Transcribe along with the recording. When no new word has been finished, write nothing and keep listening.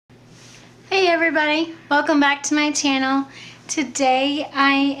Hey everybody, welcome back to my channel. Today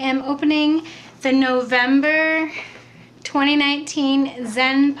I am opening the November 2019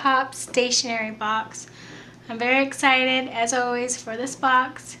 Zenpop stationery box. I'm very excited as always for this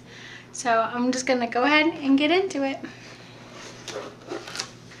box, so I'm just gonna go ahead and get into it.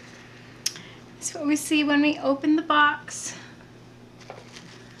 That's what we see when we open the box.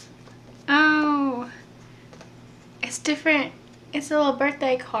 Oh, it's different. It's a little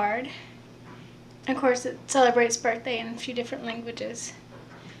birthday card. Of course, it celebrates birthday in a few different languages.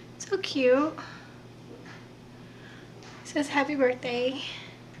 So cute. It says happy birthday.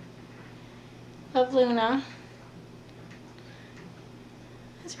 Love, Luna.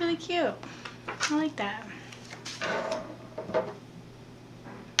 That's really cute. I like that.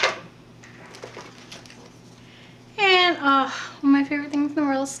 And one of my favorite things in the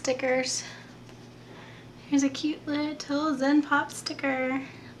world is stickers. Here's a cute little Zenpop sticker.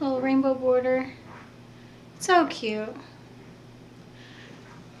 Little rainbow border. So cute.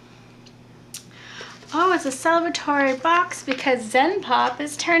 Oh, it's a celebratory box because Zenpop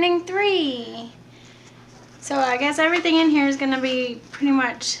is turning 3. So I guess everything in here is going to be pretty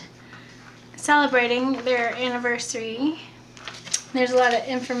much celebrating their anniversary. There's a lot of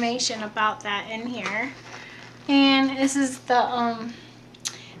information about that in here. And this is the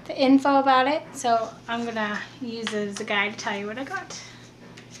info about it. So I'm going to use it as a guide to tell you what I got.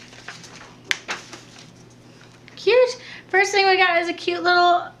 Cute. First thing we got is a cute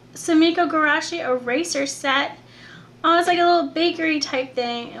little Sumiko Gurashi eraser set. Oh, it's like a little bakery type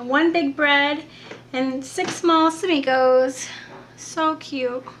thing. And 1 big bread and 6 small Sumikos. So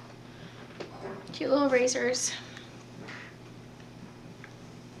cute. Cute little erasers.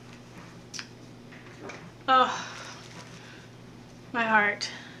 Oh, my heart.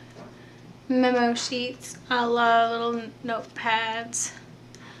 Memo sheets. I love little notepads.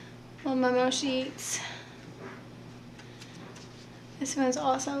 Little memo sheets. This one's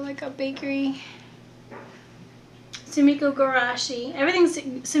also like a bakery. Sumiko Gurashi. Everything's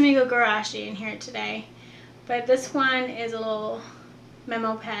Sumiko Gurashi in here today. But this one is a little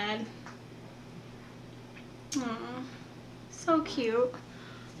memo pad. Aww, so cute.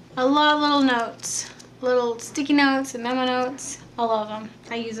 I love little notes. Little sticky notes and memo notes. I love them.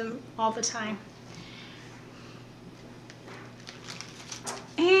 I use them all the time.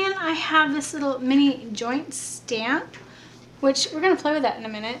 And I have this little mini joint stamp, which we're going to play with that in a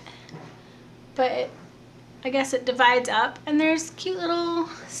minute, but I guess it divides up, and there's cute little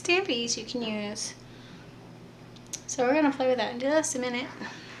stampies you can use. So we're going to play with that and do this in a minute.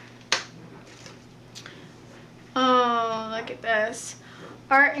 Oh, look at this.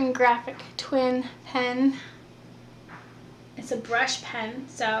 Art and Graphic Twin Pen. It's a brush pen,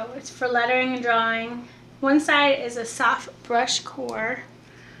 so it's for lettering and drawing. One side is a soft brush core,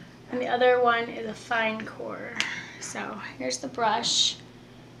 and the other one is a fine core. So here's the brush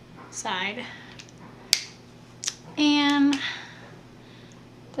side and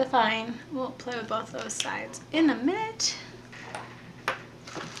the fine. We'll play with both those sides in a minute.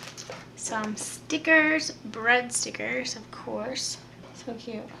 Some stickers, bread stickers, of course. So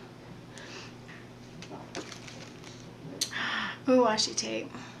cute. Ooh, washi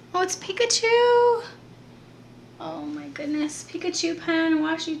tape. Oh, it's Pikachu. Oh my goodness, Pikachu pen,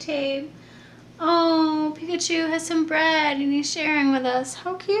 washi tape. Oh, Pikachu has some bread and he's sharing with us.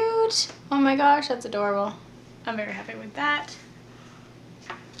 How cute. Oh my gosh, that's adorable. I'm very happy with that.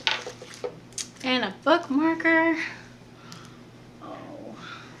 And a bookmarker. Oh.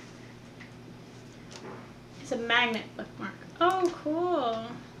 It's a magnet bookmark. Oh, cool.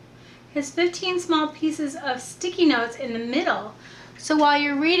 There's 15 small pieces of sticky notes in the middle. So while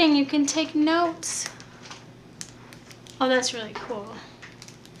you're reading, you can take notes. Oh, that's really cool.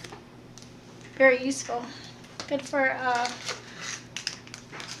 Very useful. Good for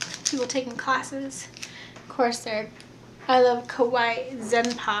people taking classes. Of course, I love Kawaii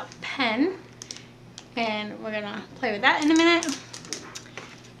Zenpop pen. And we're going to play with that in a minute.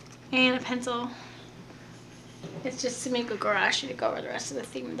 And a pencil. It's just Sumiko Gurashi to go over the rest of the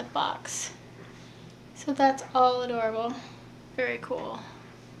theme of the box. So that's all adorable. Very cool.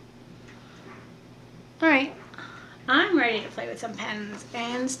 Alright. I'm ready to play with some pens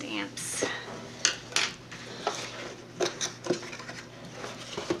and stamps.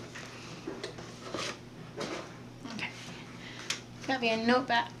 Okay. Got me a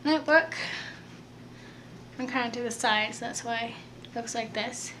notebook. I'm kind of to the side, so that's why it looks like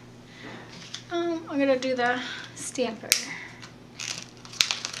this. I'm gonna do the stamper.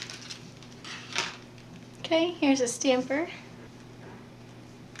 Okay, here's a stamper.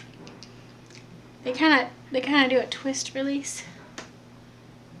 They kind of do a twist release.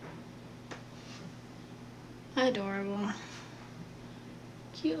 Adorable.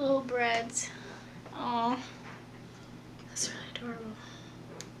 Cute little breads. Oh, that's really adorable.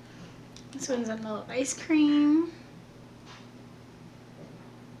 This one's a little ice cream.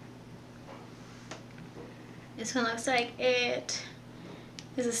 This one looks like it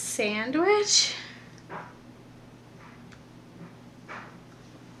is a sandwich.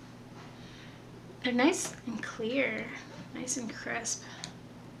 They're nice and clear, nice and crisp.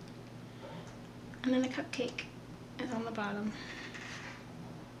 And then the cupcake is on the bottom.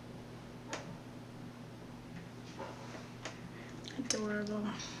 Adorable.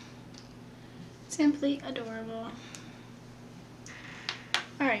 Simply adorable.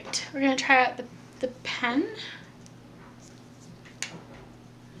 Alright, we're going to try out the pen.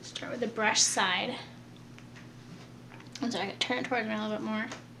 Start with the brush side. I'm sorry, I can turn it towards me a little bit more.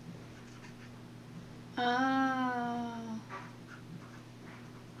 Oh.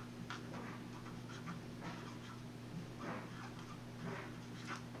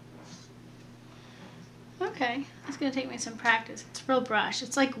 Okay, it's gonna take me some practice. It's real brush.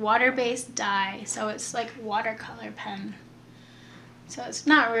 It's like water-based dye, so it's like watercolor pen. So it's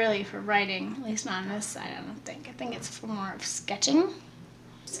not really for writing, at least not on this side, I don't think. I think it's for more of sketching.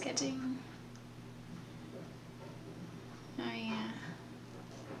 Sketching. Oh yeah.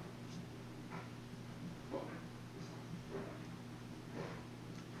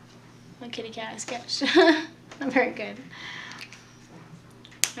 My kitty cat is sketched. Not very good.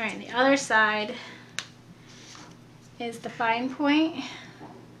 Alright, the other side is the fine point.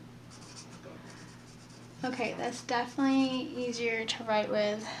 Okay, that's definitely easier to write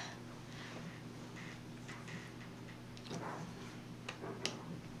with.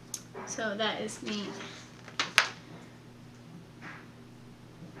 So that is neat.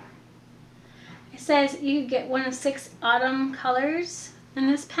 It says you get one of 6 autumn colors in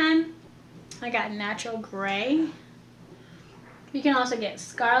this pen. I got natural gray. You can also get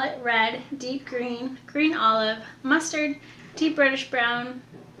scarlet red, deep green, green olive, mustard, deep reddish brown,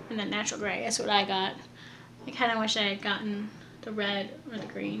 and then natural gray. That's what I got. I kind of wish I had gotten the red or the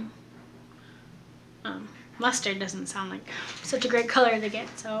green. Mustard doesn't sound like such a great color to get,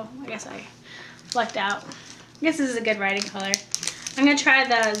 so I guess I lucked out. I guess this is a good writing color. I'm going to try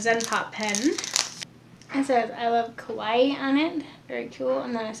the Zenpop pen. It says I love kawaii on it. Very cool.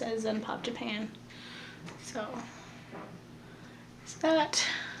 And then it says Zenpop Japan. So, it's that.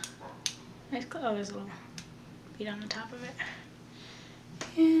 Nice. Oh, there's a little bead on the top of it.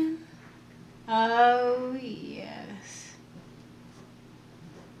 And, oh, yes.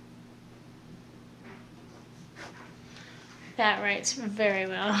 That writes very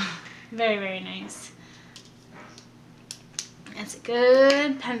well. Very, very nice. That's a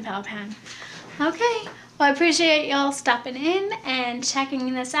good pen pal pen. Okay, well, I appreciate y'all stopping in and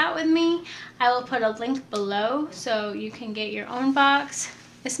checking this out with me. I will put a link below so you can get your own box.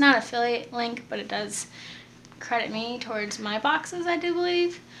 It's not an affiliate link, but it does credit me towards my boxes, I do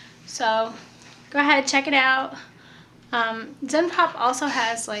believe. So go ahead, check it out. Zenpop also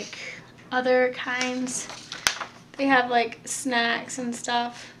has like other kinds. They have like snacks and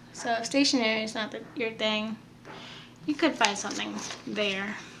stuff. So if stationery is not your thing, you could find something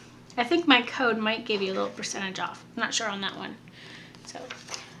there. I think my code might give you a little percentage off. I'm not sure on that one. So,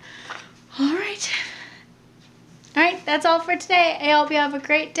 alright. Alright, that's all for today. I hope you have a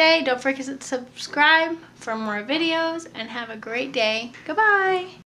great day. Don't forget to subscribe for more videos and have a great day. Goodbye.